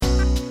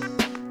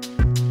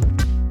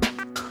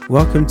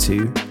Welcome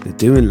to the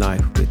Doing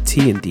Life with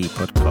T&D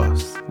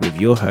podcast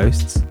with your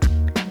hosts,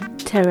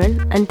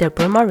 Taryn and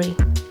Deborah Murray.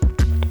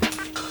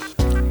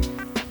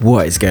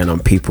 What is going on,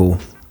 people?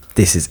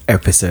 This is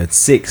episode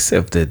 6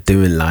 of the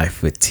Doing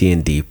Life with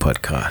T&D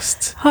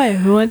podcast. Hi,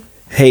 everyone.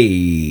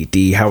 Hey,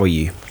 D, how are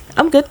you?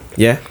 I'm good.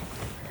 Yeah?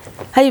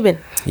 How you been?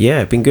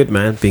 Yeah, been good,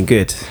 man. Been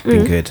good.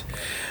 Been good.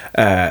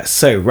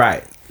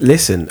 Right.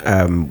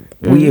 Listen,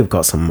 we have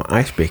got some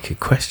icebreaker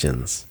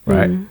questions,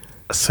 right?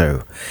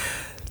 So,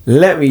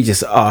 let me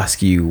just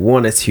ask you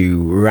one or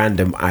two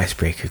random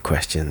icebreaker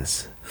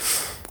questions.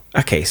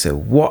 Okay, so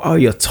what are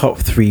your top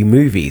 3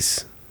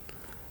 movies?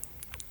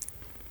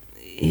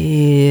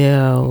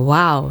 Yeah,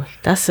 wow.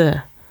 That's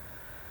a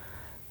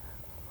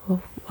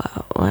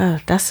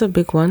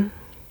big one.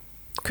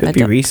 Could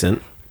be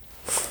recent.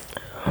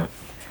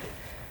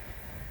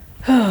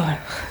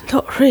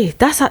 Top 3.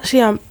 That's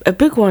actually a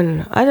big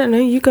one. I don't know.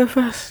 You go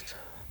first.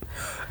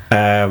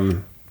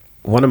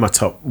 One of my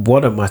top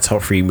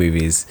 3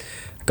 movies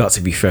got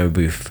to be Phone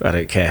Booth. I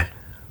don't care.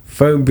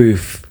 Phone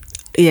Booth.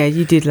 Yeah,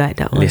 you did like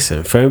that one.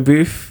 Listen, Phone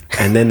Booth,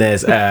 and then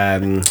there's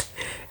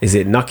is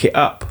it Knock It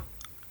Up?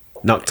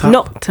 Knocked Up?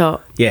 Knocked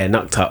Up. Yeah,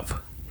 Knocked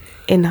Up.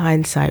 In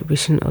hindsight, we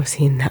shouldn't have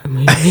seen that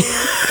movie.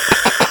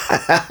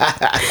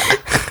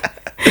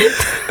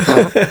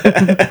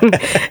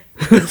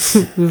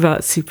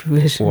 Without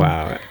supervision.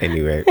 Wow.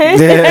 Anyway.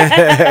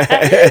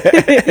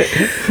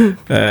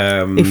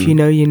 If you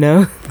know, you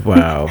know.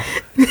 Wow.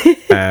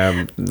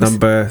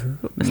 Number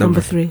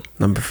 3.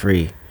 Number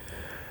 3.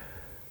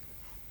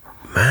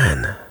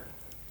 Man.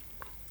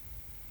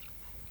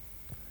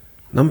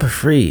 Number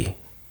 3.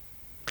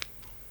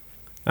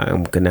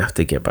 I'm gonna have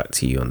to get back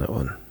to you on that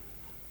one.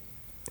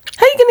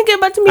 How are you gonna get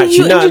back to me? Actually,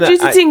 you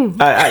introduced the thing.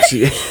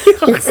 Actually,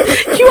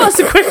 you asked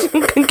the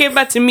question, can get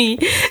back to me.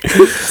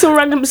 Some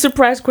random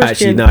surprise question.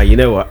 Actually, no. You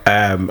know what?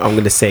 I'm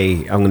gonna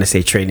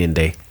say Training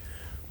Day.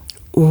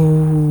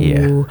 Ooh.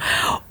 Yeah.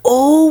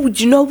 Oh,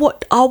 do you know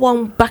what our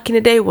one back in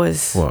the day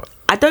was? What?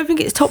 I don't think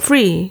it's top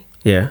 3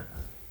 Yeah.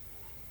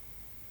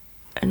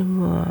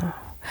 anymore.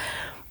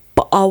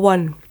 But our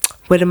one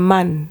where the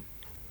man.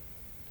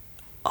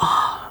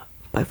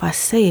 But if I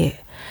say it,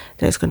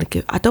 then it's gonna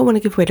give. I don't want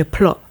to give away the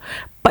plot,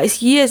 but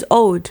it's years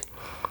old.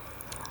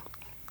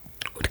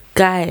 The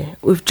guy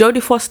with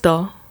Jodie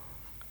Foster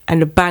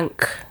and the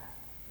bank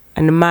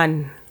and the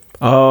man.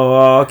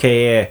 Oh,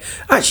 okay, yeah.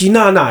 Actually,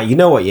 no. You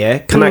know what? Yeah.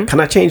 Can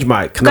I change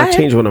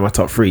change one of my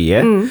top 3?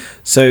 Yeah.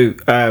 So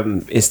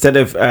instead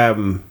of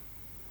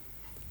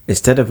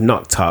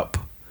Knocked Up,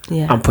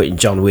 Yeah. I'm putting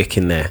John Wick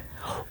in there.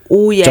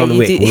 Oh yeah, John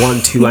Wick did.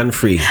 1, 2, and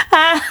 3.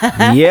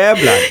 Yeah,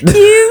 blood.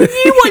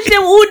 You watched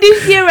them all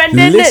this year and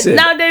then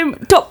now they're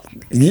top.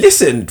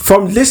 Listen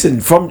from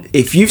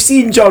if you've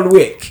seen John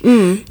Wick,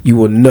 you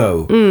will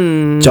know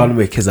John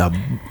Wick is a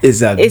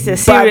It's a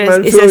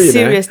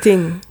serious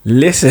thing.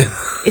 Listen,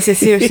 it's a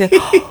serious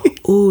thing.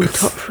 Oh,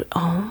 top 3.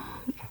 Oh,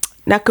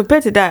 now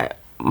compared to that,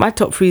 my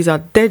top 3s are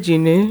dead. You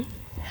know,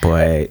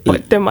 boy.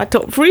 but then my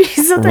top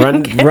 3s.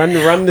 Run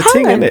the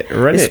thing in it.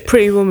 It's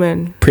Pretty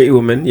Woman. Pretty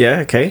Woman. Yeah.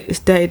 Okay. It's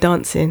Dirty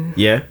Dancing.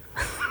 Yeah.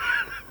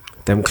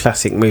 Them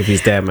classic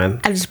movies there,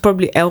 man. And it's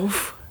probably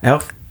Elf.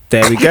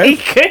 There we go.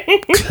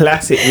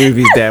 Classic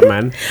movies there,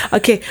 man.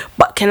 Okay,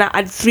 but can I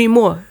add 3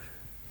 more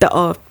that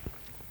are?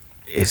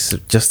 It's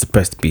just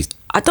supposed to be.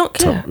 I don't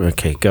care. Top.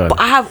 Okay, go on. But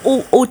I have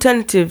all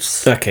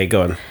alternatives. Okay,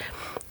 go on.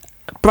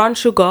 Brown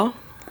Sugar.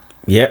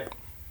 Yep.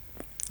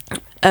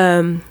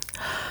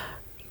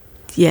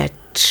 Yeah,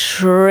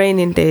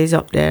 Training Day is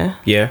up there.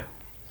 Yeah.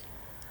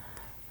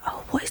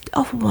 Oh, what is the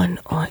other one?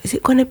 Oh, is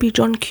it gonna be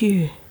John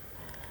Q?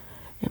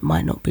 It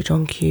might not be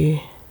John Q.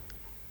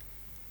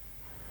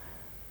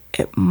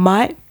 It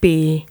might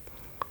be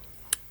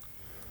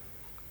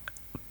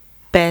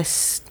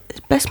Best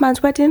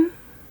Man's Wedding.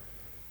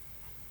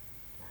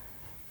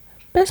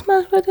 Best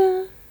Man's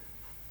Wedding.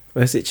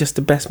 Or is it just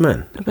The Best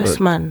Man? The Best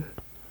Man.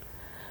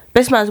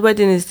 Best Man's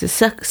Wedding is the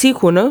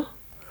sequel, no?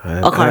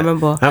 I can't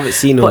remember. I haven't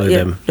seen all of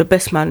them. The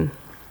Best Man.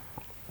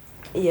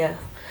 Yeah,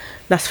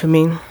 that's for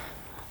me.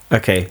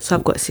 Okay. So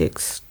I've got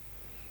 6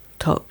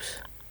 tops.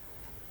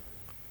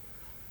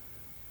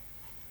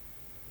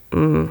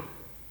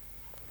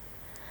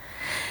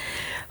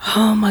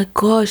 Oh my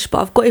gosh!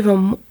 But I've got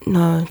even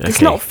no. It's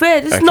Okay. not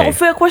fair. This is not a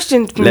fair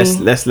question to me. Let's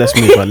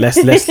move on. Let's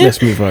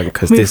move on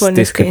because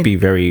this could be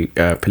very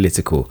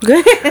political.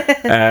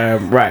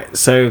 Right.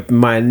 So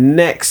my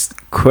next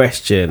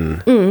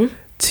question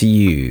to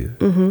you: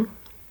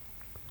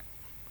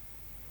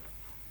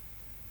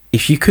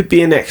 if you could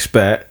be an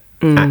expert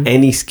at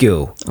any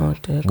skill,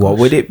 what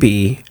would it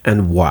be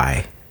and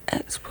why?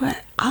 Expert?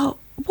 Oh,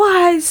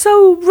 why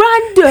so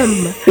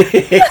random?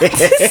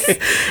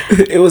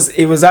 It was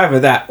either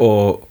that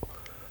or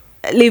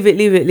Leave it.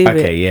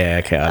 okay.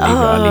 Yeah. Okay.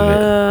 I'll leave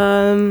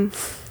it.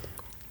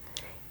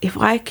 If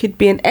I could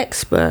be an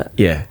expert,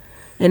 Yeah.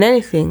 in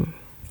anything,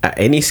 At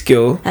any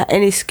skill,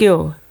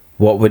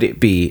 what would it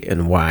be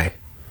and why?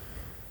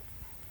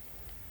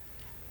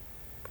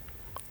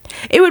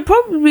 It would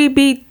probably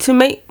be to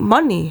make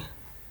money.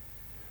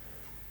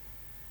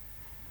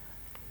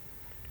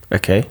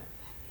 Okay.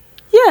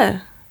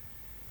 Yeah.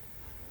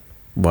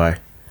 Why?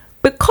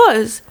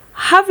 Because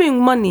having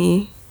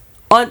money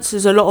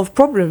answers a lot of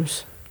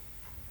problems.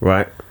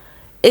 Right.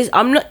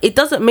 It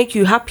doesn't make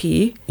you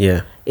happy.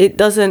 Yeah. It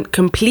doesn't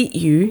complete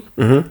you.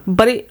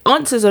 But it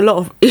answers a lot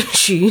of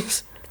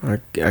issues. I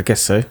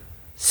guess so.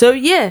 So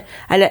yeah,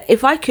 and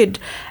if I could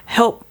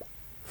help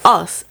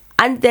us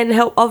and then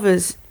help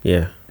others,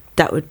 Yeah.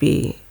 that would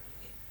be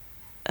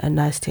a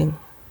nice thing.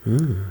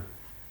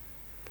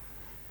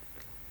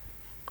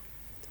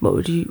 What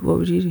would you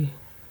do?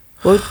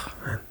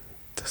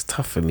 That's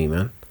tough for me,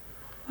 man.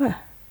 What?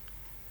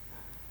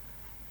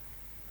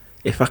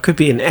 If I could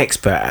be an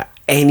expert at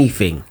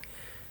anything,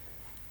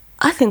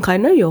 I think I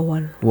know your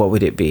one. what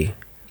would it be?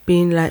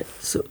 Being like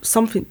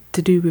something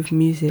to do with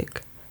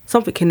music,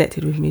 something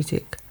connected with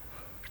music.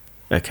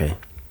 Okay.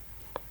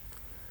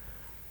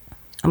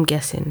 I'm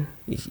guessing.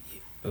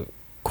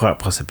 Quite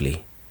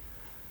possibly.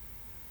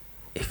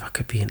 If I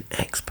could be an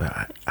expert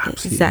at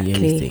absolutely Exactly.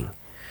 anything.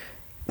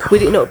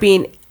 Would it not be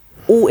in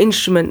all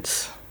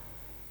instruments?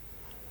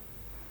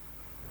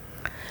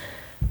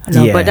 I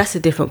know, Yeah. but that's a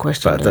different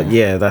question. But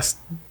that's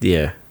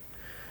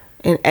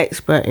An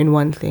expert in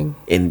one thing.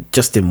 in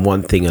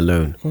one thing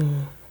alone.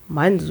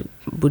 Mine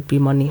would be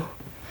money.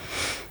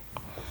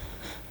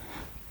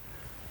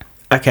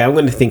 Okay, I'm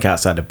going to think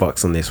outside the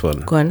box on this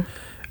one. Go on.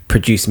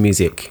 Produce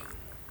music.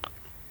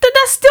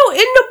 That's still in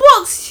the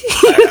box.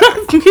 You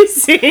love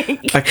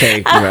music.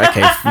 Okay, right,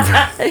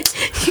 okay.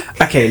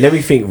 Okay, let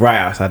me think right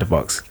outside the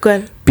box. Go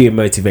on. Be a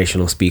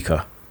motivational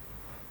speaker.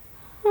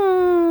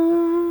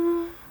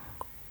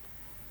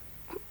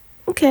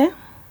 Okay.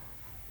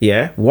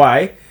 Yeah,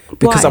 why?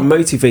 Because Why? I'm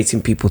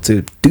motivating people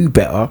to do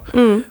better,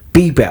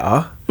 be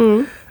better.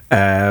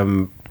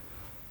 That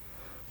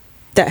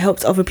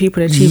helps other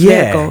people achieve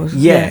their goals.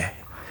 Yeah.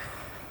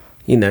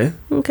 You know,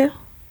 Okay.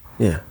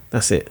 yeah,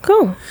 that's it.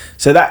 Cool.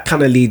 So that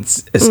kind of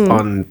leads us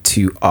on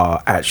to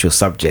our actual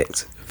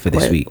subject for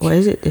this week. What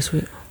is it this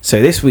week?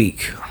 So this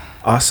week,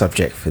 our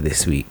subject for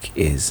this week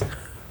is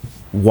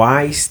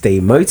why stay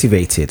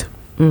motivated.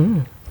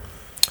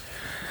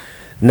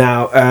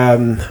 Now,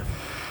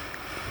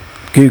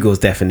 Google's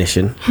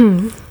definition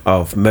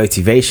of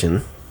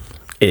motivation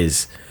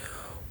is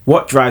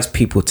what drives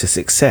people to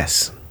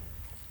success.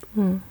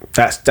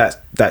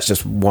 That's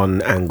just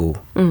one angle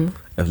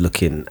of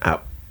looking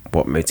at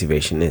what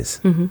motivation is,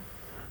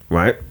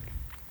 right?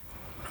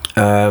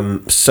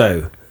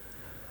 So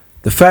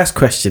the first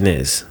question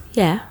is,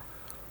 Yeah.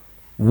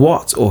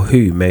 what or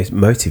who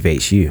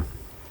motivates you?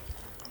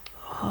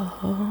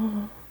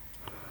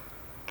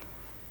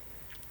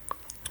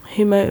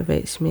 Who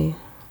motivates me?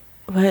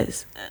 Well,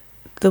 it's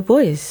the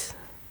boys.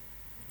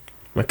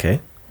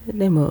 Okay.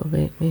 They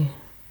motivate me.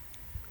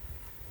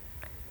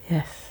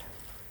 Yes.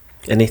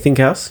 Anything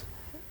else?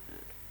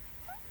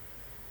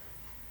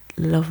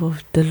 Love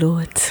of the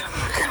Lord.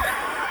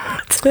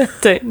 I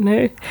don't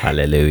know.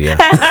 Hallelujah.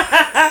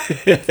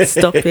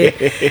 Stop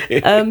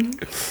it.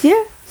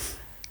 Yeah.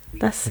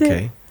 That's it.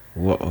 Okay.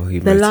 What or who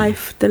The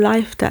motivates?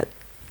 life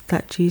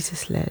that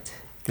Jesus led.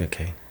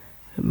 Okay.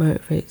 It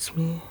motivates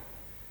me.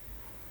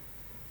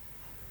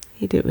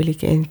 He didn't really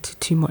get into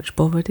too much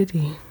bother, did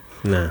he?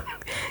 No.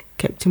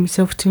 Kept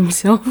himself to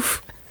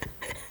himself.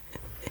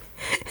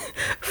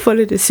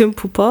 Followed a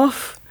simple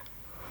path.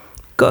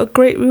 Got a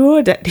great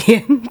reward at the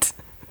end.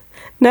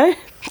 No?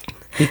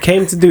 He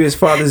came to do his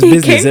father's He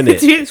business, came to innit?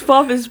 do his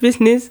father's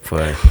business.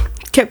 Fine.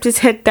 Kept his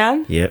head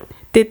down. Yep.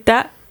 Did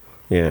that.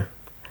 Yeah.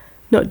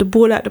 Knocked the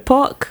ball out the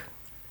park.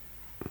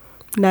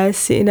 Now he's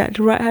sitting at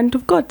the right hand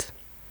of God.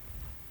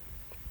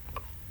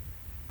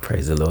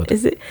 Praise the Lord.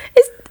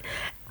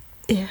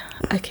 Yeah,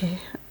 okay.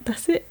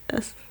 That's it.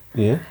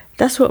 Yeah.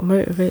 That's what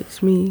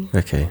motivates me.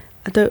 Okay.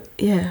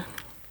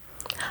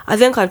 I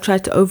think I've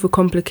tried to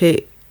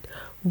overcomplicate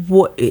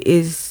what it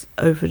is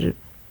over the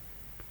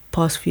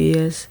past few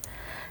years.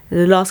 In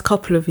the last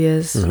couple of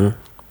years,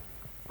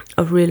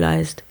 I've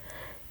realised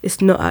it's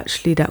not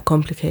actually that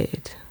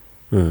complicated.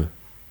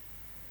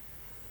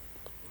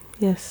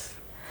 Yes.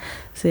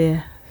 So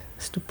yeah,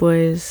 it's the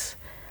boys,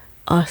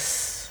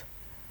 us,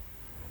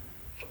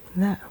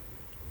 that.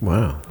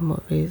 Wow.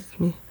 What motivates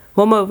me?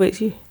 What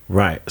motivates you?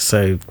 Right.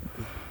 So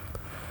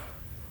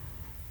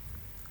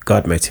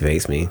God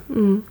motivates me.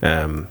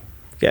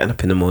 Getting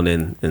up in the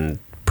morning and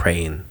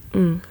praying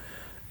and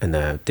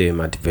doing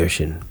my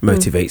devotion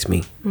motivates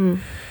me.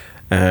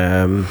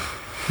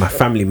 My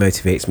family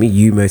motivates me.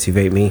 You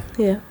motivate me.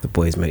 Yeah. The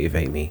boys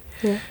motivate me.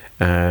 Yeah.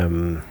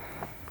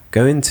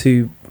 Going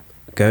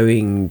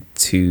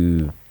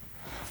to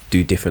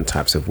do different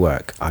types of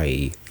work,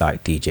 i.e.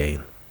 like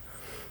DJing.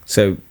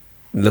 So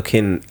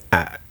looking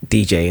at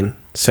DJing,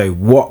 so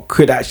what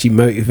could actually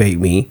motivate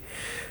me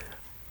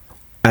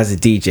as a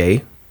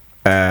DJ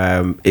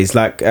is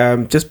like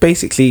just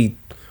basically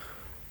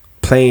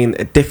playing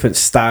a different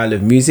style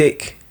of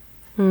music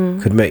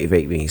could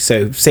motivate me.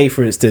 So say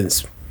for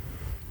instance,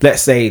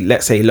 let's say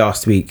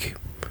last week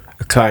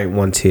a client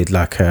wanted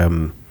like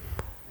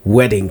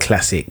wedding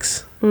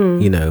classics,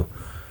 you know,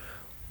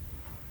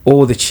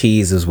 all the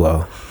cheese as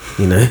well,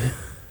 you know.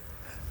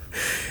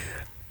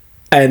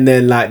 and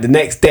then like the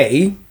next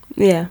day,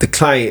 Yeah. the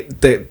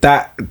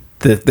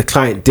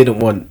client didn't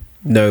want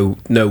no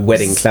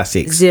wedding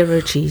classics,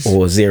 Zero cheese.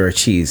 or zero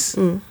cheese.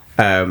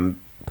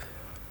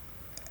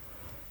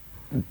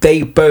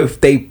 They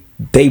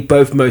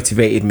both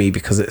motivated me,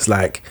 because it's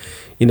like,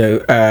 you know,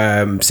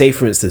 say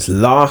for instance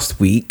last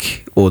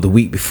week or the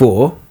week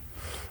before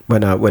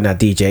when I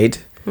DJ'd,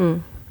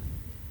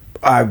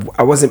 I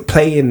wasn't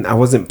playing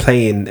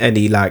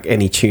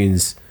any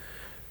tunes.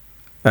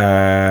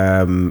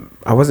 I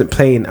wasn't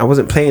playing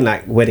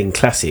like wedding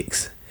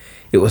classics.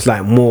 It was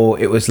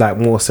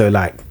more so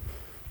like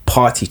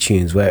party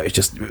tunes, where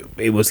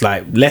it was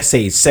like, let's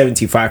say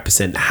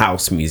 75%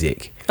 house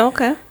music.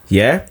 Okay.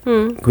 Yeah.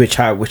 Which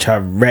I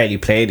rarely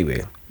play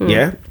anyway.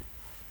 Yeah.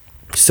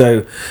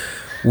 So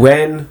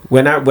when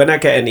I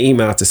get an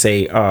email to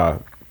say,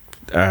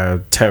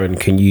 Taryn,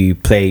 can you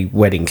play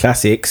wedding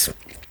classics?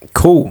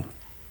 Cool,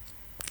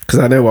 because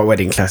I know what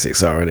wedding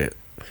classics are, innit?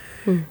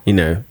 You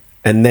know.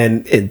 And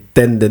then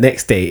the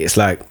next day it's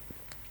like,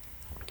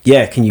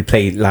 yeah, can you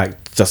play like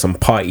just some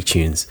party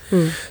tunes?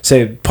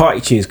 So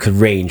party tunes could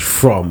range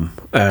from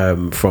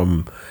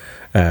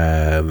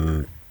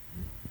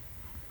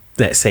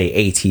let's say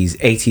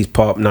 80s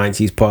pop,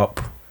 90s pop,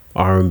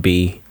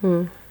 R&B,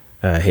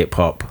 hip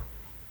hop,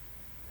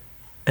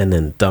 and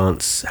then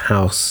dance,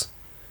 house,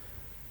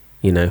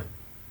 you know,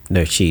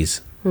 no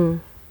cheese.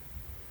 You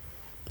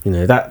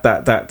know, that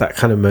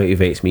kind of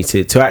motivates me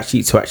to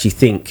actually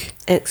think,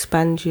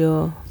 expand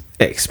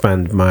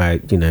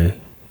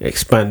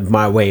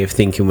my way of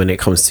thinking when it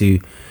comes to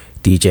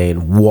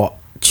DJing, what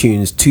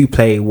tunes to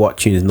play, what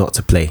tunes not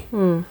to play.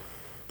 You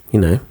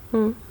know.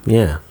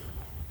 Yeah.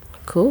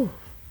 Cool.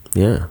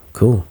 Yeah,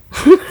 cool.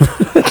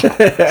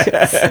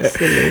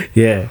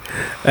 Yeah.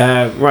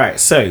 Right,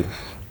 so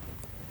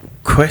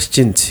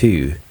question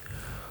 2.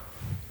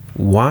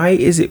 Why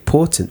is it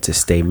important to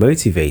stay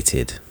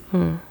motivated?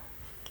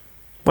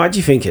 Why do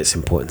you think it's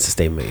important to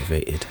stay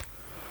motivated?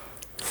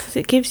 Because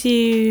it gives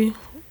you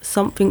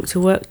something to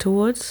work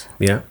towards.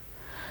 Yeah.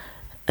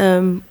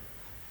 I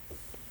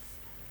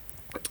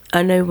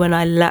know when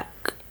I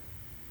lack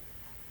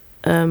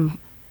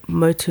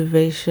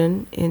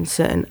motivation in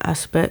certain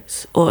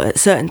aspects or at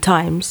certain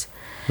times,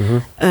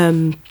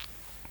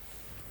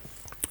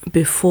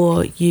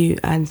 before you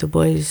and the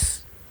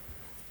boys,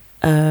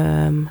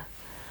 I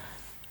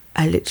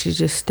literally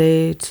just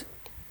stayed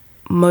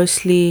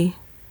mostly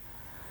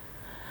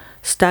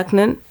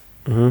stagnant,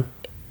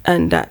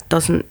 and that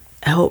doesn't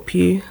help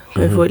you.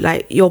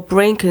 Like, your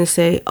brain can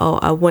say, oh,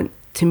 I want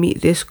to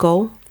meet this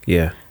goal,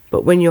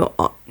 but when you're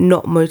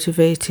not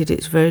motivated,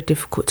 it's very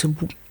difficult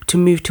to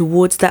move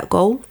towards that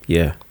goal.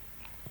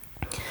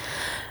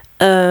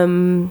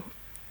 And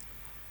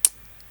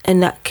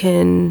that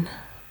can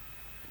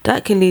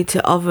lead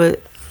to other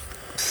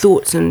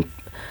thoughts and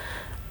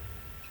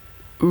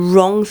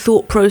wrong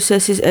thought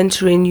processes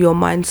entering your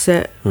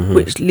mindset,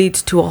 which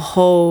leads to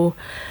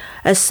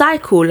a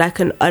cycle, like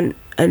a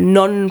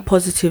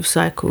non-positive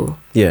cycle,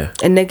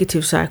 a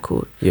negative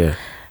cycle. So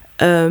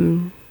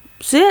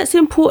yeah, it's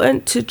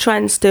important to try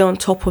and stay on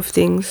top of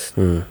things,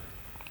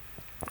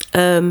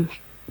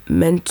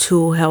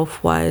 mental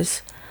health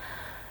wise.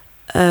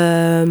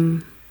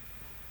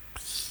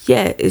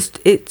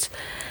 It's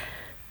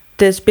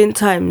there's been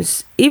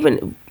times,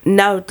 even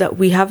now that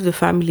we have the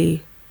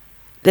family,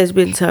 there's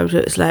been times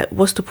where it's like,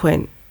 what's the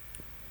point?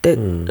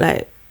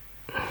 Like,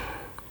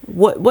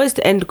 what is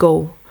the end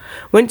goal?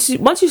 Once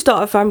you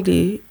start a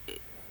family,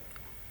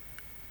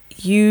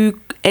 you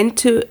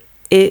enter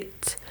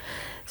it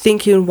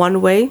thinking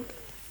one way,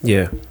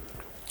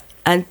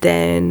 and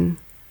then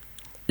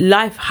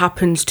life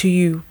happens to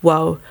you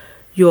while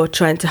you're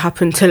trying to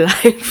happen to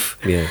life.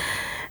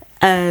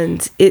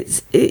 And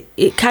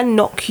it can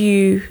knock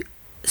you.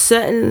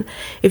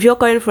 If you're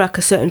going for like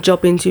a certain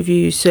job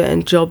interview,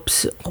 certain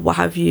jobs, what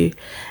have you,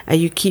 and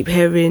you keep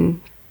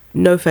hearing,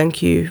 no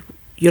thank you,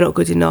 you're not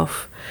good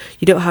enough,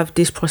 you don't have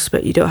this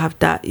prospect, you don't have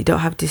that, you don't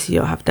have this, you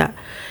don't have that,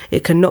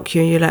 it can knock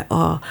you, and you're like,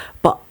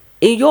 but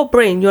in your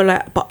brain you're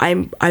like, but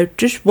I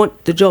just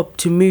want the job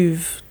to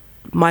move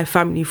my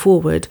family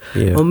forward,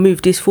 or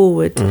move this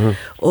forward,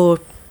 or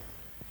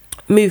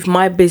move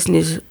my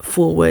business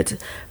forward,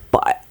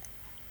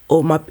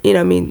 or my, you know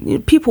what I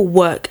mean, people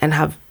work and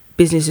have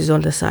businesses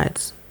on the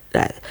sides.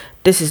 Like,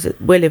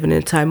 we're living in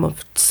a time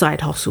of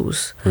side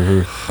hustles.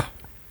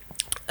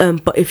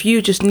 But if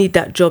you just need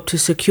that job to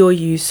secure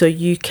you so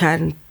you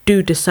can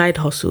do the side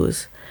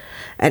hustles,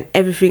 and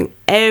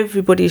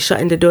everybody's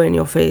shutting the door in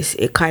your face,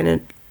 it kind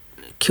of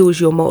kills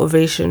your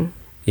motivation.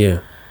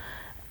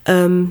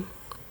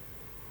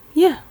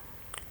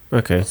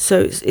 Okay.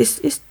 So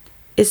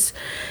it's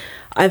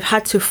I've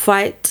had to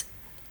fight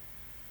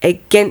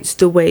against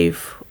the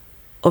wave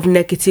of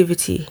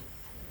negativity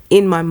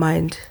in my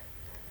mind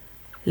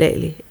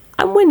lately.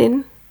 I'm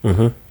winning.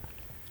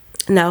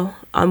 Now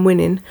I'm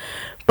winning,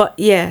 but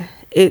yeah,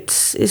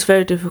 it's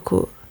very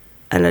difficult,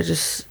 and I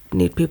just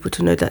need people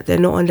to know that they're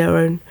not on their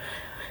own.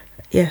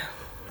 Yeah,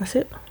 that's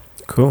it.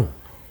 Cool.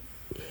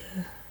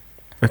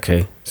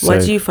 Okay. Why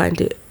do you find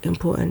it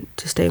important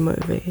to stay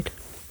motivated?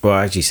 Well,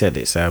 as you said,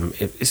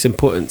 it's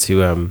important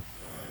to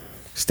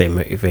stay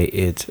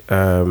motivated,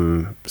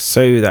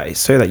 so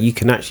that you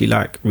can actually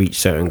like reach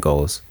certain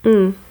goals.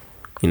 You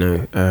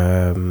know,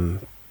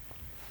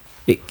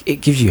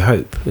 it gives you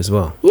hope as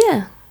well.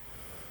 Yeah.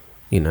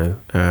 You know,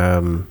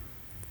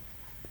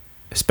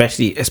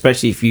 especially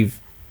if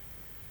you've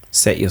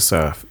set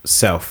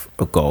yourself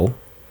a goal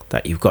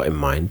that you've got in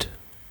mind.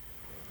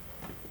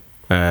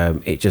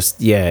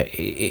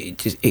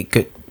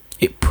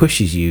 It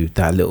pushes you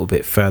that little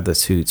bit further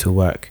to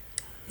work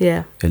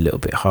a little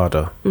bit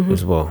harder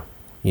as well,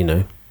 you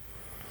know.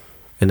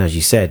 And as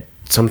you said,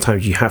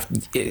 sometimes you have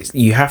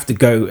to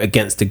go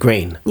against the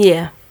grain.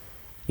 Yeah.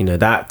 You know,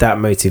 that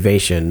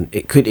motivation,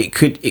 it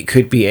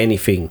could be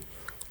anything,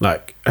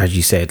 like as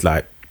you said,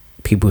 like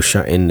people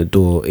shutting the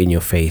door in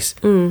your face.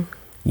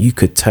 You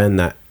could turn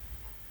that,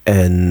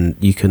 and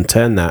you can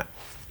turn that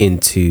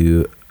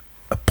into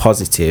a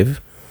positive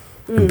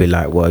and be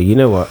like, well, you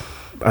know what,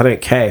 I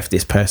don't care if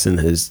this person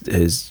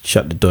has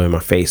shut the door in my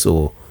face,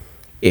 or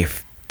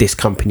if this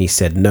company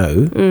said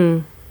no,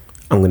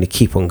 I'm going to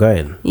keep on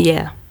going.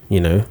 Yeah. You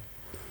know?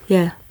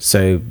 Yeah.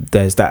 So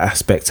there's that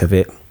aspect of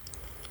it.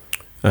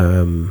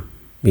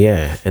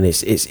 Yeah, and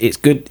it's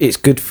good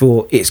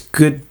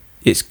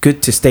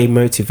to stay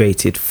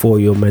motivated for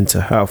your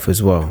mental health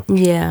as well.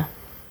 Yeah.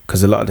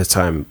 Because a lot of the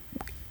time,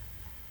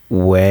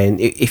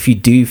 if you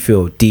do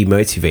feel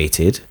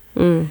demotivated,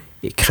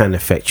 it can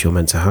affect your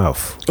mental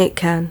health. It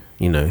can.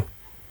 You know.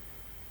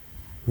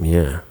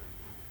 Yeah.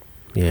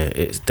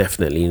 It's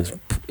definitely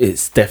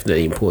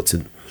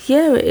important.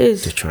 Yeah, it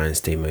is to try and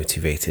stay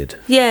motivated.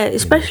 Yeah,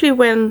 especially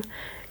when,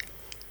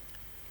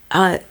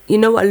 you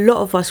know, a lot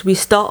of us, we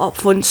start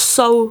off on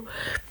such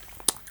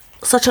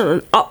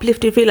an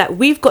uplifting feel. Like,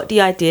 we've got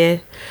the idea.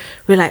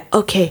 We're like,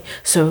 okay,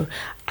 so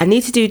I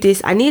need to do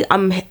this. I'm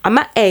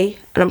at A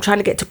and I'm trying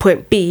to get to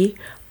point B,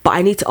 but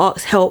I need to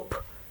ask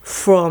help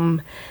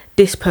from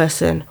this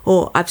person,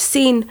 or I've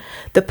seen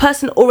the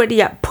person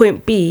already at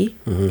point B.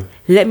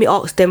 Let me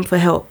ask them for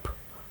help.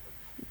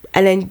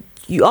 And then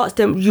you ask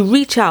them, you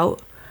reach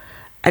out,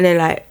 and then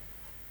like,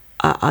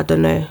 I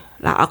don't know,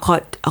 like I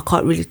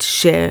can't really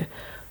share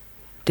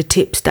the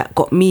tips that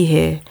got me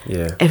here.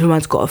 Yeah.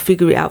 Everyone's got to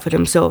figure it out for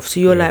themselves. So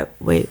you're like,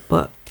 wait,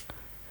 but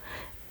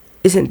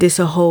isn't this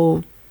a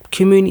whole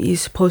community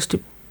supposed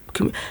to?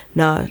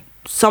 Nah,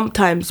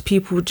 sometimes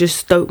people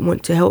just don't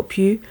want to help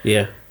you.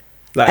 Yeah.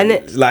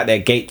 Like they're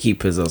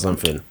gatekeepers or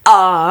something.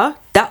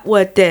 That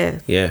word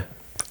there. Yeah.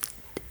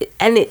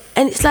 And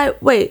it's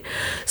like, wait,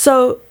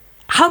 so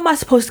how am I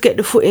supposed to get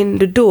the foot in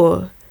the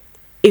door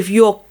if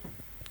you're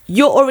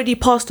already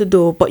past the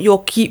door, but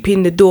you're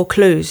keeping the door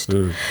closed?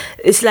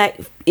 It's like,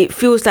 it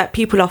feels like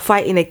people are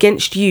fighting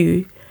against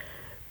you,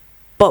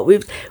 but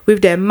with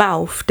their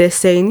mouth they're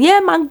saying,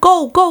 yeah man,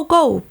 go.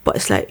 But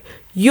it's like,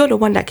 you're the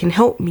one that can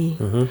help me.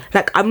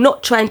 Like, I'm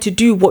not trying to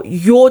do what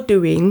you're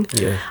doing.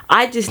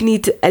 I just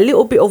need a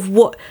little bit of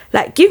what,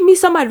 like, give me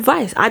some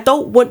advice. I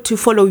don't want to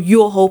follow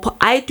your whole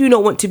I do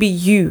not want to be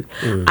you.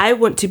 I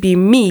want to be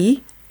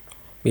me.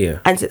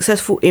 And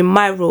successful in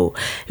my role.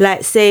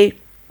 Like, say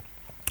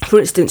for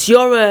instance,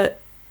 you're a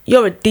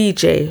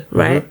DJ,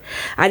 right?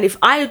 And if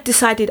I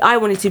decided I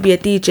wanted to be a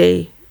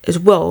DJ as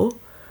well,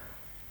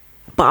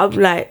 but I'm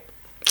like,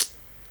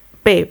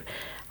 babe,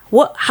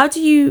 what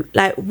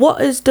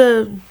is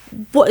the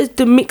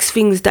mix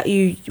things that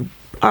you,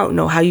 I don't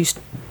know how you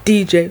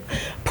DJ,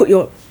 put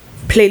your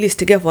playlist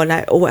together,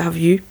 like, or what have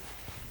you.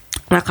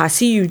 Like, I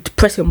see you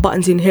pressing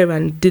buttons in here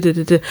and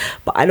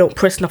but I don't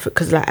press nothing,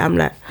 because like, I'm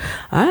like,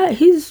 alright,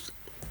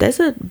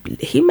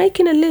 he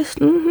making a list.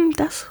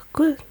 That's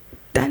good.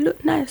 That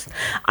look nice.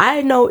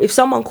 I know if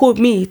someone called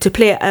me to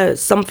play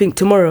something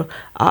tomorrow,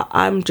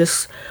 I'm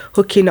just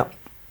hooking up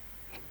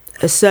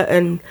a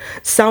certain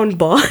sound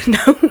bar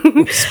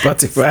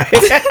Spotify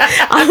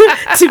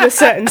to a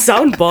certain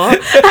sound bar,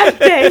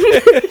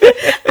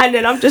 and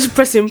then I'm just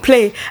pressing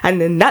play, and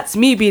then that's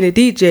me being a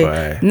DJ.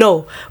 Right.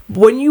 No,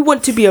 when you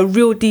want to be a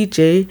real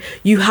DJ,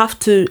 you have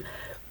to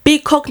be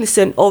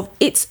cognizant of,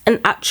 it's an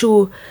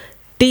actual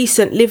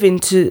decent living.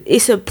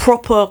 It's a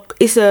proper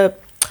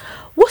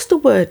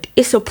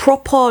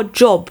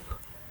job.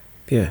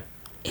 Yeah.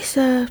 It's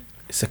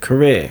a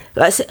career.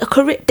 Like, a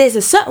career. There's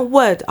a certain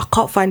word, I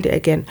can't find it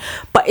again,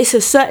 but it's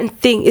a certain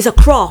thing. It's a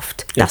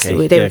craft. That's the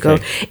way. There we go.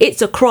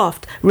 It's a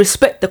craft.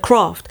 Respect the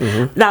craft.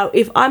 Now,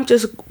 if I'm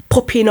just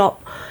popping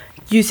up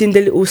using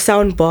the little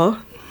sound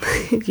bar,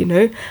 you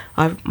know,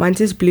 mine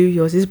is blue,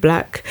 yours is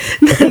black,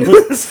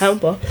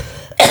 sound bar,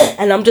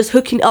 and I'm just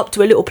hooking up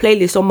to a little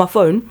playlist on my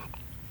phone,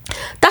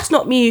 that's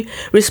not me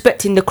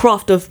respecting the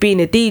craft of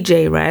being a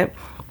DJ, right?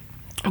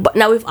 But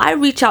now if I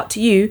reach out to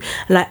you,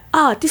 like,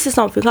 this is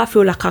something I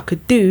feel like I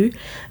could do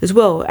as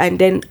well, and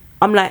then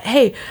I'm like,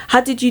 hey,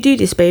 how did you do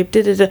this, babe?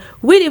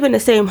 We live in the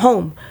same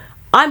home.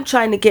 I'm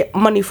trying to get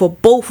money for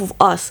both of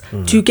us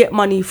to get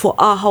money for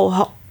our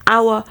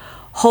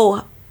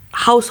whole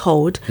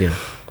household. Yeah.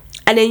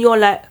 And then you're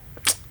like,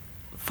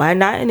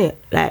 find out, innit?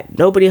 Like,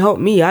 nobody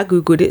helped me. I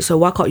Googled it, so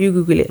why can't you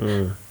Google it?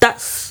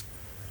 That's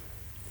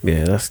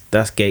Yeah,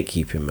 that's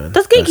gatekeeping, man.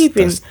 That's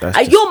gatekeeping. That's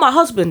And you're my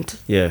husband.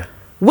 yeah.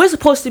 We're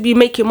supposed to be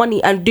making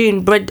money and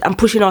doing bread and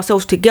pushing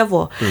ourselves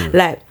together.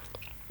 Like,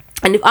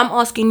 and if I'm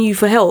asking you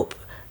for help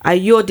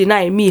and you're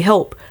denying me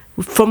help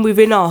from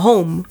within our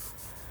home,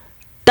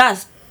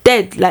 that's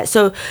dead. Like,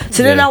 so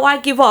then now I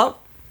give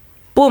up.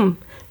 Boom.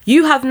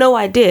 You have no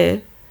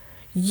idea.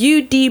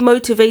 You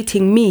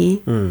demotivating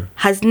me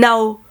has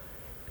now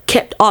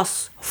kept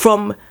us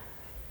from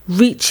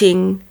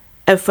reaching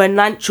a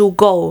financial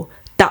goal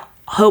that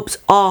helps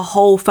our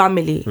whole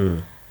family.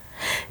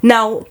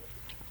 Now,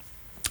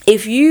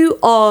 if you're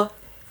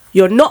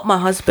not my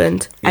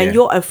husband and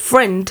you're a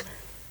friend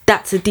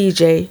that's a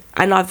DJ,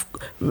 and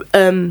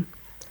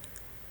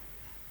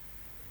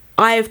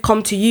I've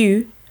come to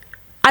you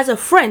as a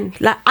friend,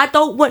 like, I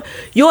don't want,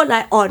 you're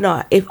like, oh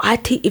no, if I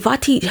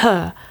teach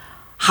her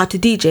how to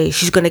DJ,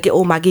 she's gonna get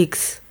all my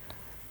gigs.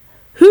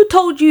 Who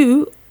told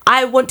you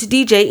I want to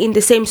DJ in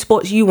the same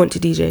spots you want to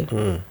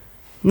DJ?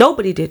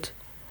 Nobody did.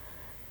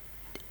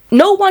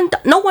 No one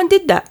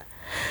did that.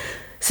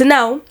 So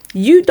now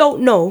you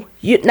don't know.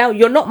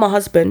 You're not my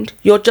husband.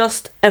 You're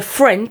just a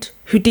friend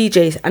who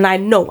DJs, and I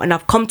know, and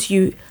I've come to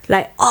you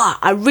like,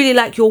 I really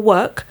like your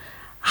work.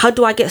 How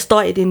do I get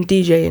started in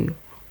DJing?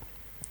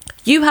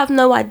 You have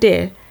no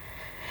idea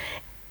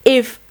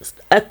if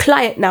a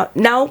client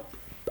now.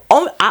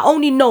 I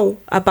only know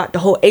about the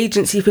whole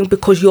agency thing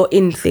because you're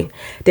in thing.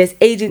 There's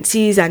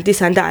agencies and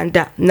this and that and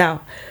that.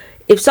 Now,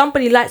 if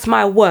somebody likes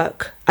my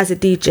work as a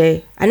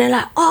DJ and they're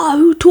like,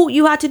 who taught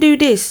you how to do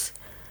this?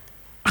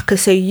 I could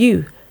say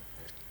you.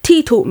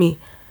 T taught me.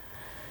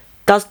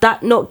 Does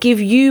that not give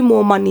you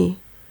more money?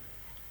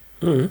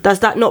 Does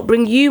that not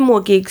bring you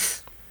more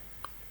gigs?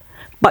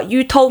 But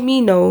you told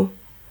me no,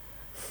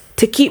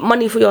 to keep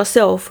money for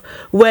yourself,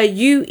 where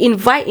you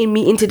inviting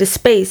me into the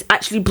space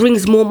actually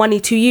brings more money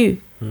to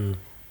you.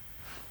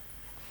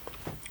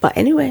 But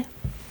anyway,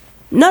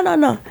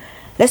 no.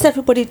 Let's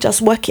everybody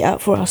just work it out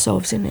for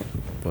ourselves, innit?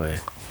 Boy.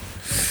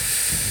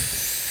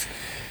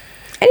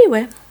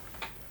 Anyway.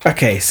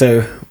 Okay,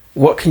 so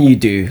what can you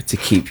do to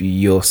keep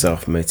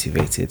yourself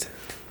motivated?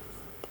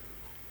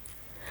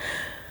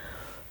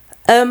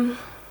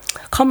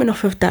 Coming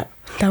off of that,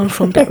 down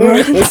from that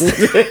rant.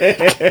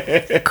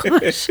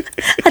 Gosh,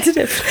 I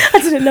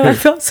didn't know I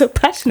felt so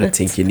passionate. I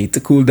think you need to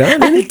cool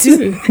down. I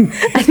do.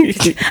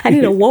 I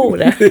need a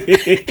water.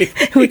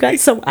 We got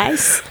some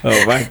ice.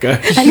 Oh my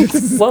gosh. I need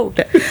some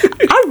water.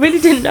 I really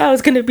didn't know I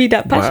was going to be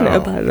that passionate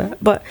about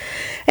that. But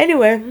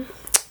anyway,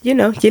 you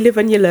live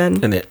and you learn.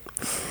 Isn't it?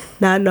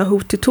 Now I know who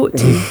to talk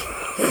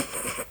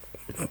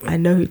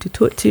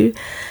to.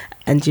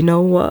 And you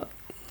know what?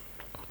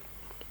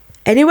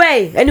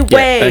 Anyway. Yeah,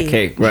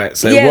 okay, right.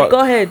 So go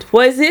ahead.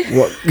 What is it?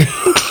 What?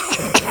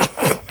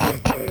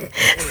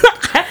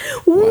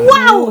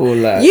 Wow,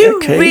 you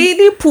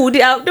really pulled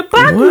it out the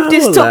bag with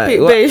this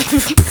topic, babe.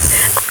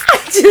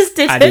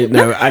 I didn't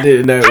know. I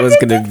didn't know it was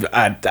gonna.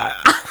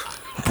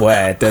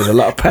 Boy, there's a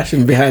lot of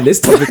passion behind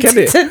this topic,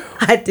 isn't it?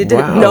 I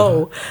didn't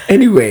know.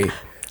 Anyway,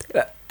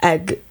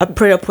 and a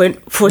prayer point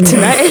for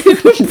tonight.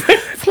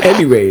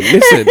 Anyway,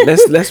 listen.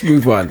 Let's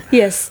move on.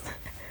 Yes.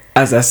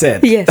 As I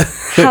said.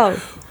 Yes. How?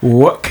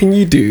 What can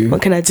you do?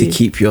 What can I do to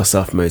keep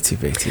yourself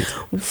motivated?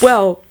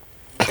 Well,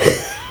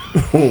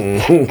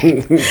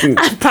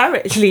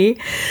 apparently,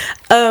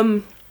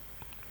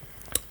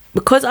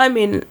 because I'm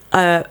in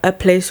a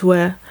place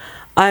where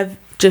I've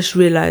just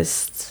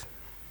realized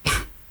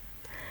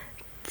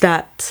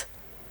that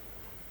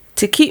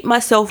to keep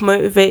myself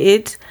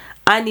motivated,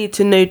 I need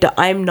to know that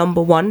I'm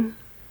number one,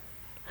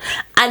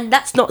 and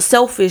that's not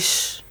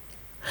selfish.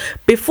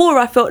 Before,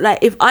 I felt like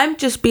if I'm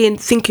just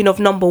thinking of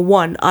number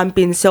one, I'm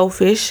being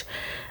selfish.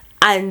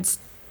 And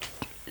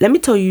let me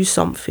tell you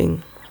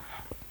something.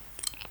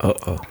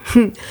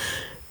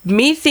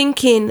 Me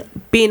thinking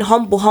being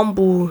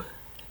humble,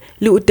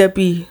 little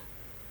Debbie,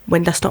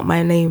 when that's not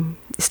my name.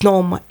 It's not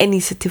on any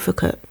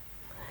certificate.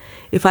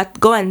 If I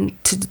go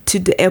to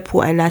the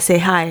airport and I say,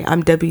 hi,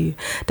 I'm Debbie,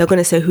 they're going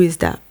to say, who is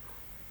that?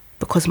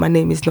 Because my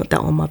name is not that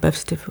on my birth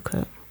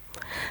certificate.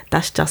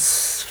 That's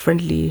just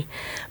friendly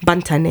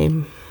banter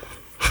name.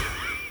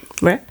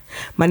 Right?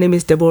 My name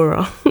is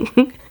Deborah.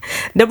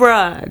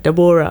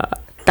 Deborah.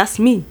 That's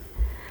me.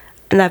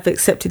 And I've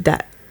accepted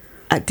that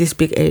at this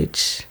big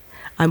age.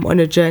 I'm on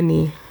a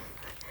journey.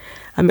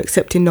 I'm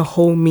accepting the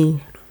whole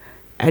me.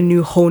 A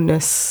new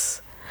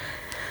wholeness.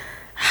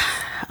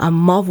 I'm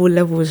Marvel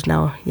levels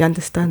now. You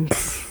understand?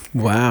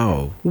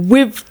 Wow.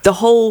 With the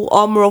whole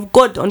armor of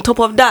God on top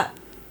of that.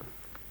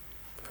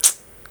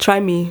 Try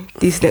me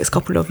these next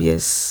couple of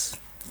years.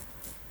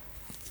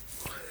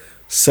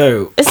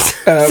 So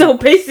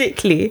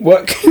basically,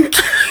 what?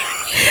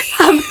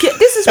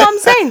 This is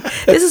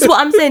what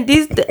I'm saying.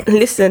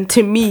 Listen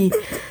to me.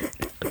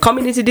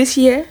 Coming into this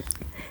year,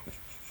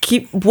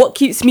 what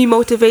keeps me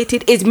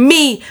motivated is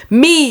me.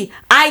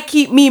 I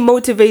keep me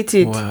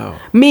motivated. Wow.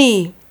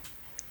 Me,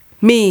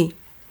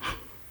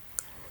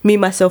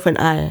 myself, and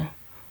I,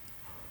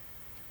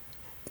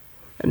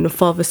 and the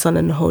Father, Son,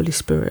 and the Holy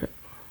Spirit.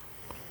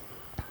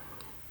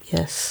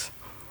 Yes.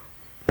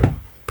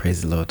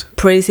 Praise the Lord.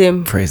 Praise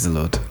him. Praise the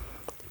Lord.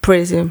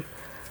 Praise him.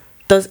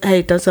 Does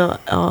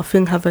our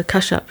thing have a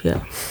cash app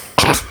yet?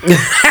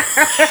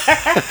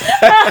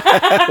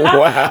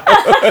 Wow.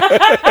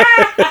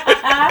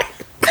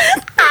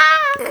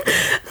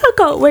 I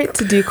can't wait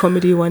to do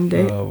comedy one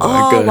day. Oh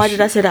my gosh. Why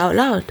did I say that out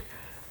loud?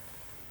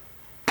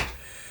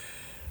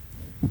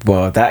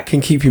 Well, that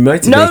can keep you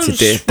motivated,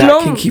 dear.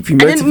 That can keep you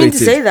motivated. I didn't mean to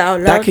say that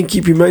out loud. That can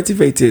keep you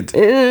motivated.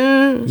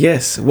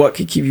 Yes. What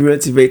can keep you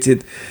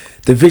motivated?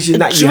 The vision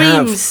that you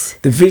have.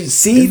 The vision.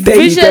 See,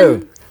 there you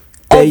go.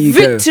 There you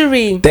go.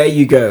 Victory. There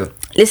you go.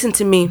 Listen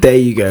to me. There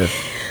you go.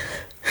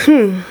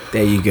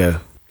 There you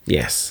go.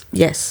 Yes.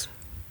 Yes.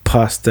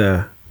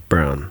 Pastor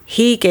Brown.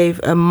 He gave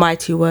a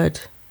mighty word.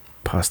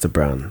 Pastor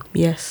Brown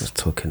Yes. was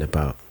talking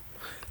about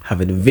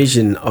having a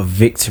vision of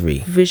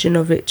victory. Vision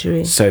of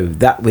victory. So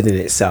that within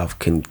itself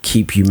can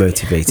keep you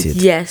motivated.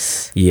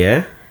 Yes.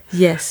 Yeah.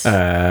 Yes.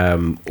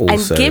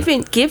 Also,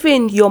 and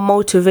giving your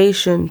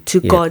motivation to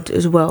God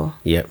as well.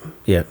 Yep.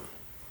 Yep.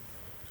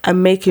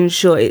 And making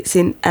sure it's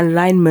in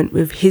alignment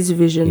with his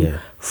vision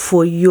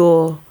for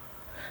your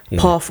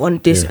path on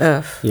this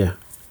earth. Yeah.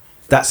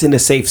 That's in a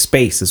safe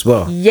space as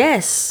well.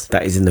 Yes.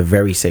 That is in a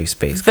very safe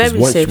space.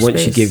 Very safe once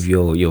space. you give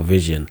your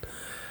vision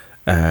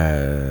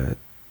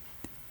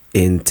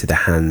into the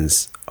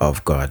hands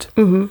of God,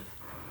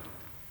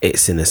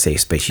 it's in a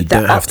safe space. You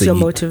don't have to. Your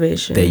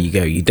motivation. There you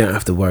go. You don't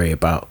have to worry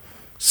about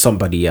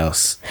somebody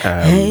else.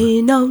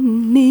 Ain't no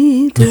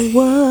need to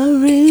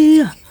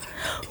worry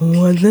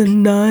what the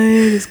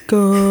night is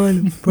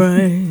gonna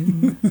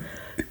bring.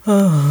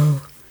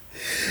 Oh,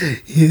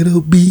 it'll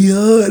be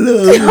all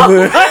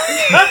over.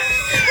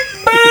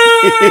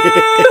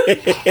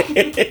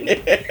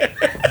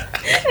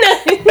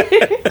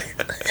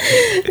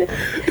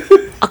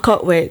 I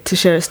can't wait to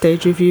share a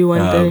stage with you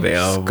one day.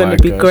 Oh, it's gonna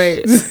be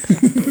great.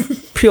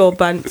 Pure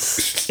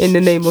bants in the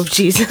name of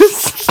Jesus.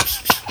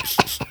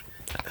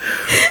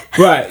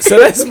 Right, so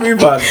let's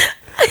move on.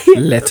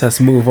 Let us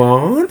move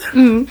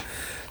on.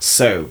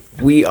 So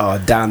we are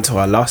down to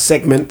our last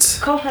segment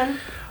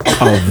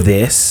of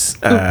this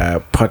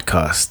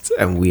podcast,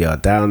 and we are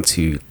down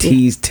to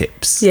T's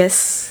tips.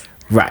 Yes.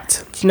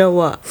 Right. Do you know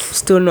what?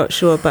 Still not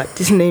sure about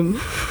this name.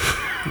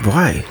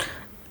 Why?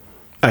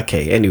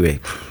 Okay,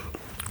 anyway.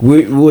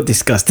 We'll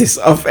discuss this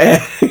off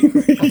air.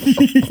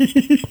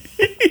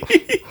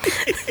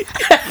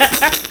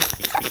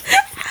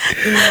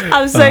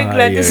 I'm so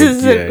glad this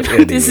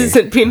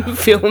isn't being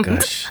filmed.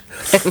 Gosh.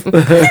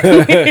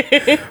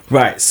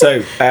 Right,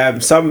 so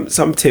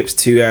some tips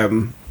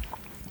to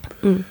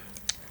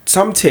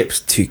some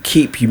tips to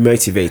keep you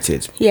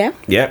motivated. Yeah.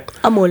 Yep.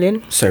 I'm all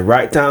in. So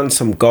write down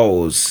some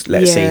goals.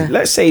 Let's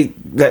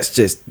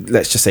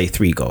just say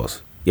 3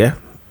 goals. Yeah.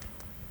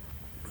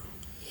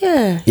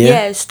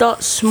 Yeah.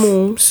 Start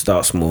small.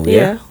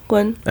 Yeah. Go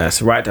on.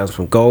 So write down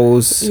some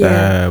goals.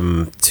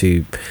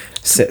 To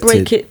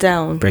break it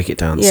down.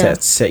 Yeah.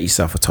 Set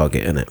yourself a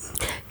target, innit?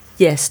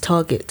 Yes,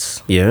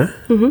 targets. Yeah.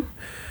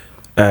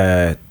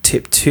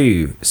 Tip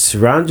 2: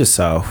 surround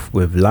yourself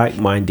with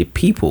like-minded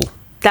people.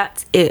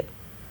 That's it.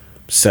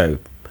 So,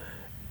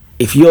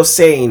 if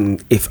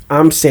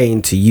I'm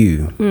saying to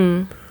you,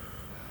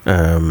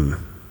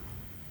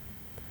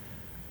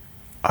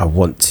 I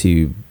want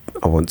to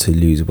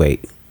lose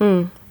weight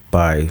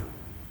by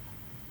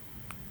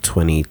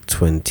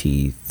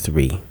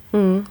 2023,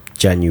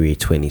 January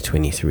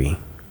 2023.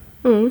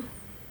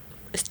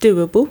 It's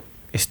doable.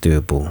 It's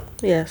doable.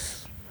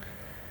 Yes.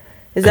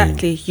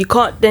 Exactly. You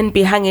can't then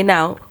be hanging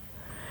out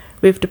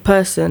with the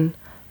person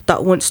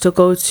that wants to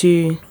go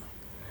to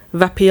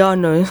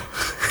Vapiano.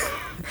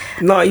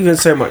 Not even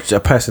so much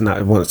a person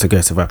that wants to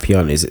go to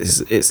Vapiano.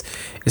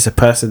 It's a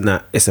person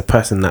that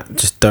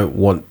just don't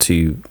want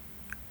to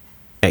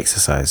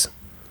exercise.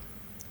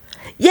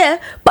 Yeah,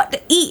 but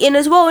they're eating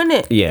as well,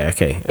 innit? Yeah,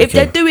 okay. If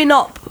they're doing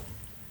up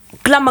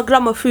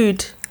glamour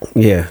food,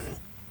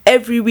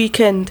 every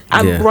weekend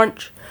and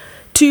brunch,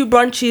 2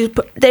 brunches,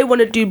 they want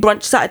to do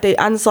brunch Saturday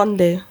and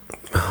Sunday.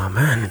 Oh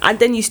man! And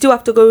then you still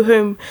have to go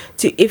home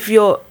to if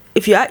you're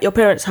at your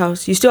parents'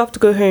 house, you still have to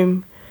go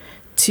home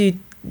to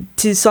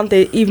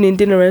Sunday evening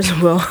dinner as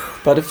well.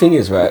 But the thing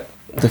is, right?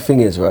 If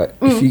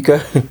you go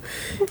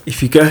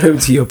home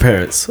to your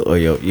parents, or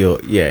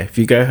if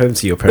you go home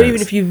to your parents, or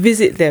even if you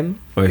visit them,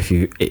 or if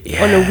you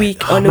on a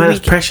week, that's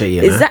pressure,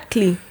 you know?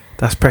 Exactly.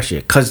 That's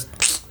pressure, because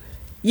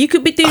you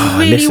could be doing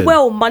really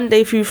well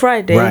Monday through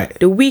Friday. Right.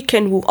 The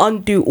weekend will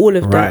undo all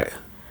of that. Right.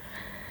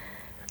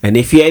 And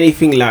if you're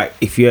anything like,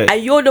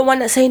 and you're the one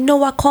that's saying,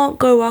 no, I can't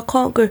go,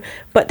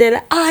 but they're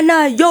like,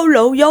 nah,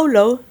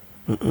 YOLO.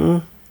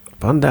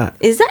 Bun that.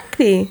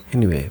 Exactly.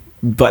 Anyway,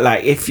 but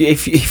like if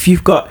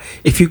you've got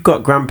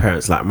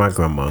grandparents like my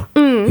grandma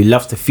who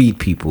love to feed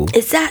people.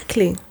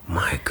 Exactly.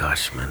 My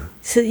gosh, man.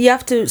 So you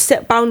have to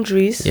set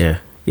boundaries.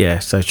 Yeah,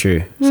 so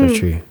true.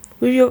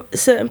 With your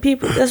certain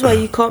people, that's why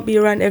you can't be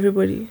around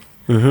everybody.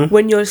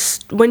 When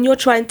you're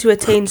trying to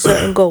attain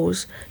certain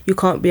goals, you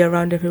can't be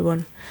around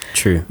everyone.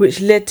 True. Which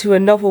led to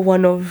another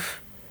one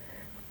of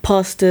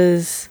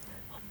Pastor's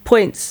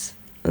points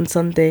on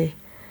Sunday.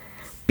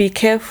 Be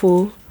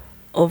careful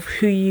of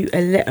who you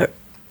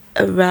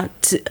around.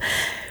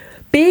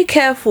 Be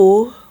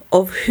careful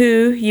of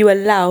who you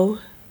allow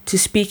to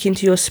speak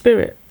into your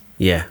spirit.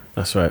 Yeah,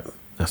 that's right.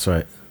 That's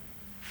right.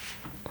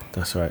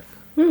 That's right.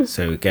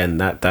 So again,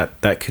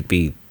 that could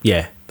be,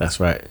 yeah, that's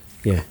right.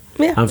 Yeah.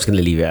 Yeah. I'm just going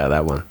to leave it at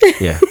that one.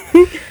 Yeah.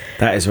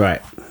 That is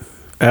right.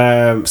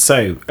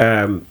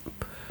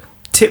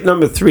 Tip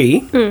number 3.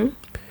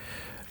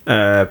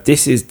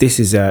 This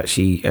is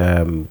actually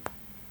a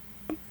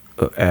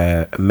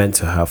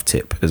mental health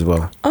tip as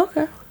well.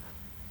 Okay.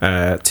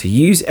 To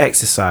use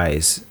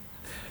exercise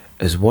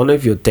as one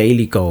of your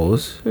daily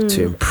goals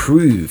to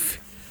improve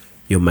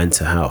your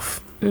mental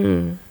health.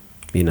 You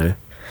know,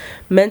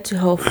 mental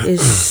health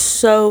is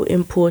so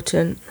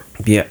important.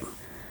 Yeah.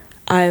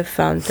 I've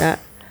found that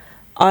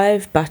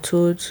I've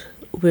battled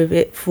with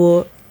it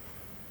for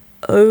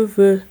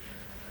over,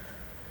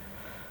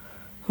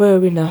 where are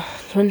we now,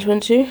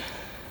 2022?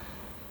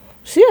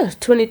 So yeah,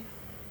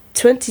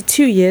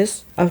 22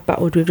 years I've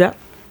battled with that.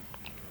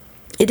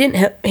 It didn't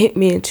hit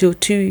me until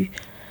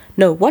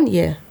 1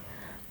 year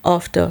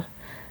after,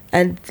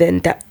 and then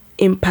that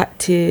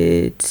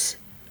impacted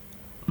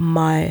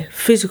my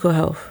physical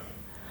health,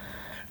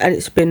 and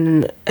it's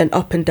been an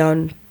up and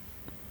down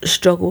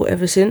struggle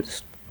ever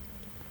since.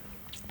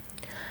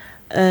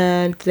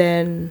 And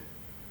then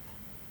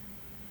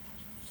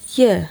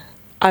yeah,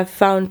 I've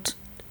found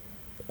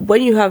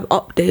when you have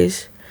up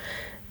days,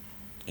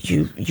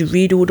 you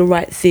read all the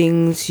right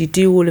things, you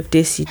do all of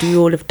this, you do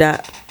all of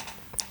that,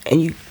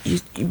 and you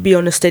be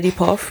on a steady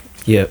path.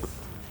 Yeah.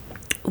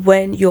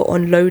 When you're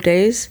on low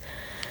days,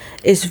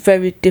 it's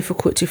very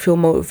difficult to feel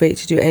motivated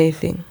to do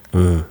anything.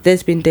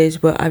 There's been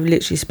days where I've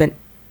literally spent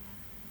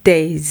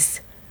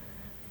days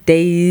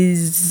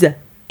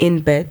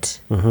in bed,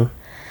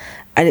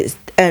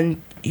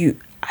 and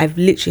I've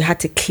literally had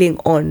to cling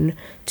on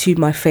to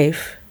my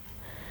faith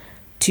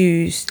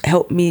to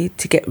help me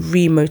to get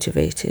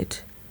re-motivated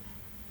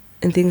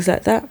and things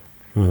like that.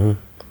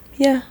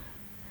 Yeah,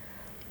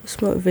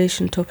 this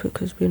motivation topic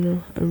has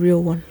been a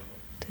real one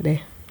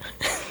today.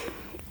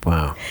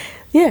 Wow.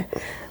 Yeah,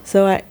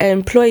 so I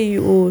employ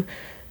you all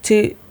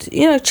to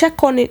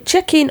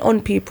check in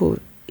on people,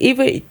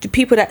 even the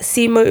people that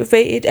seem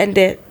motivated and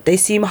they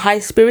seem high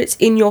spirits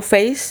in your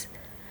face.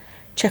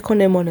 Check on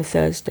them on a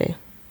Thursday.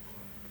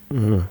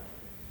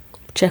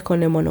 Check on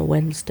them on a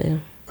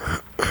Wednesday.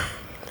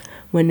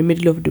 When the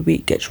middle of the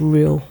week gets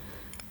real.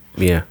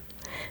 Yeah.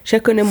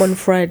 Check on them on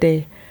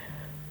Friday.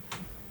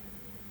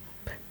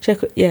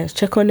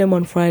 Check on them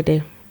on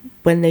Friday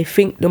when they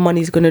think the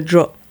money's gonna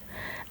drop,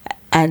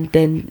 and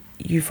then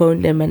you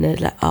phone them and they're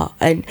like,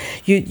 and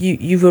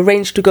you've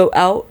arranged to go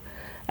out,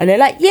 and they're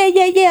like, yeah,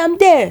 I'm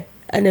there,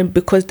 and then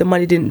because the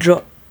money didn't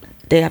drop,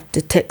 they have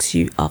to text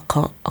you, I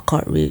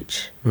can't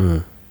reach.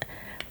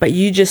 But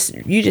you just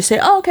say,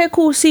 okay,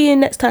 cool, see you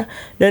next time.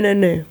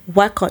 No,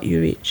 why can't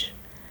you reach?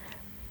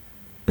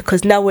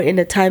 Because now we're in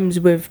the times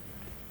with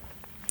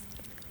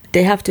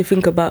they have to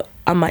think about,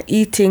 am I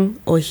eating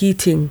or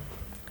heating?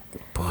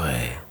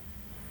 Boy,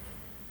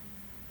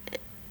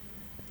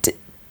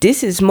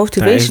 this is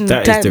motivational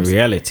times. That is the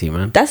reality,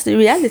 man. That's the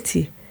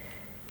reality.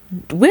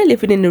 We're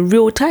living in the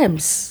real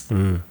times.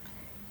 Am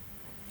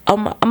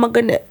I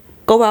gonna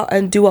go out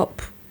and do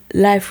up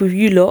life with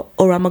you lot,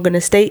 or am I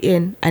gonna stay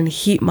in and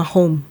heat my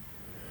home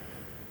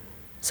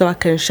so I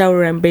can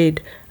shower and bathe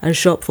and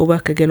show up for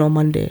work again on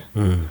Monday?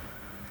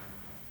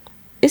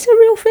 It's a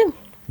real thing.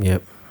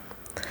 Yep.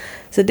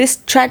 So this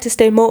trying to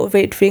stay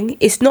motivated thing,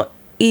 it's not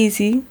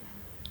easy,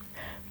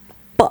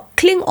 but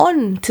cling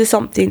on to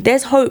something.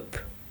 There's hope.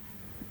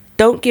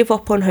 Don't give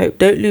up on hope.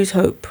 Don't lose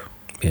hope.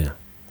 Yeah.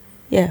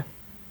 Yeah.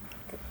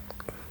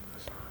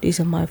 These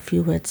are my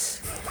few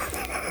words.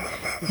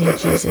 In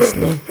Jesus'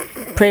 name.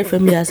 Pray for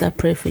me as I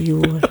pray for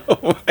you all.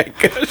 Oh my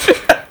gosh.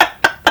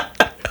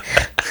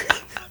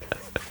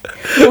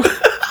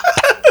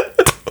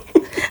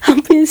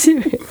 I'm being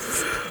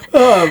serious.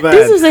 Oh man.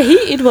 This was a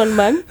heated one,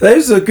 man.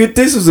 This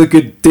was a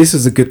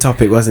good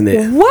topic, wasn't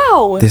it?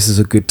 Wow. This is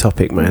a good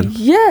topic, man.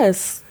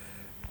 Yes.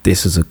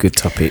 This is a good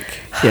topic.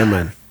 Yeah,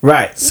 man.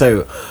 Right.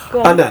 So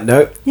on that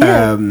note,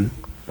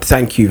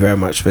 thank you very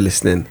much for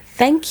listening.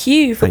 Thank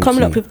you for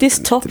coming up with this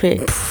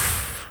topic.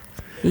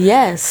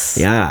 Yes.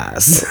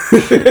 Yes.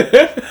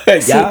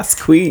 Yes,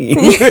 queen.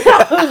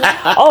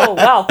 Oh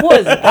wow,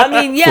 pause. I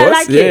mean, yeah,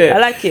 Pause, I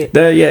like it.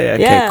 No, yeah,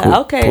 okay, Yeah, cool.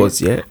 okay.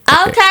 Pause, yeah.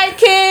 Okay,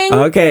 King.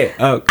 Okay.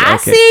 I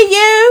see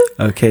you.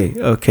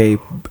 Okay.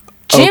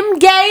 Jim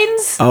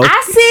Gaines. Okay.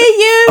 I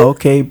see you.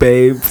 Okay,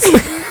 babe.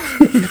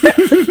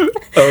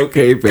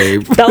 Okay,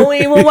 babe. Don't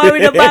even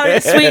worry about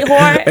it,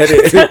 sweetheart.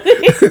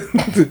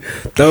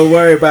 Don't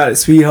worry about it,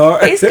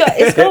 sweetheart. It's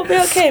gonna be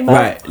okay, man.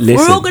 Right,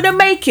 listen. We're all gonna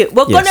make it.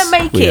 We're Yes, gonna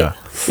make we it. are.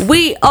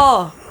 We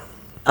are.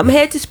 I'm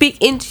here to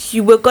speak into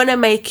you. We're gonna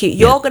make it.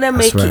 You're gonna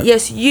make right. it.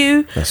 Yes,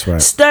 you. That's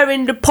right.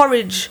 Stirring the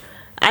porridge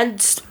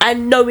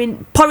and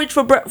knowing porridge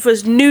for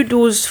breakfast,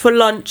 noodles for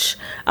lunch,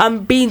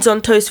 and beans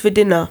on toast for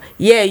dinner.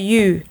 Yeah,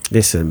 you.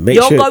 Listen,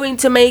 You're going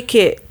to make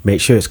it.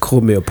 Make sure it's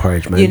cornmeal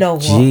porridge, man. You know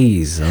what?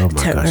 Jeez, oh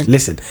my gosh.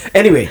 Listen,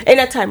 anyway. In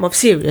a time of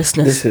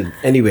seriousness. Listen,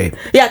 anyway.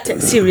 Yeah,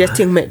 take serious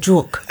thing, make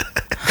joke.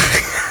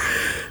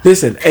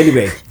 Listen,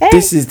 anyway.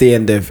 This is the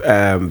end of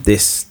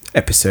this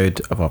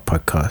episode of our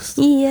podcast.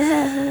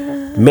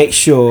 Yeah. Make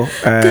sure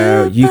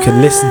you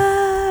can listen.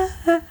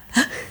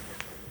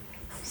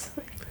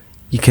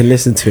 You can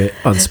listen to it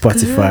on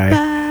Spotify,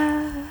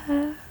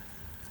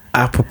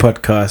 Apple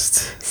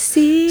Podcasts,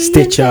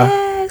 Stitcher,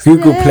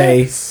 Google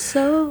Play,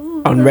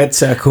 on Red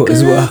Circle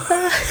as well.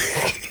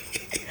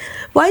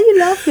 Why are you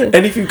laughing?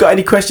 And if you've got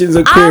any questions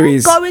or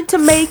queries, I'm going to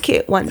make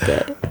it one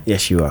day.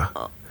 Yes, you are.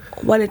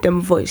 One of them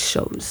voice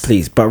shows.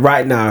 Please, but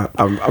right now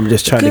I'm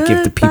just trying to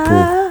give the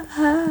people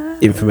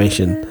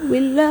information.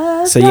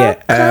 So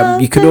yeah,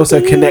 you can also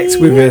connect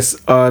with us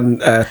on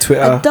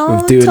Twitter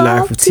with Doing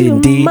Life with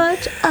T&D.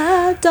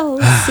 Oh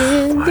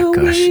my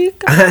gosh.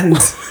 And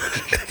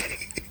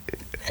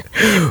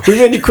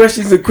with any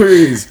questions or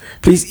queries,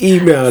 please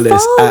email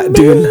us at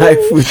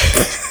doinglifewith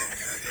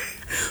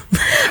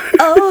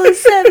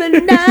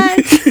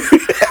 079.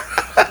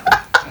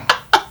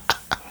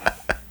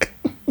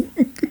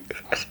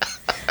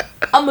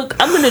 I'm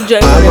gonna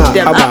join one of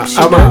them.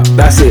 I'm out.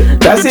 That's it.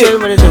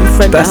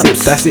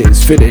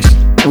 It's finished.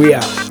 We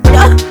out.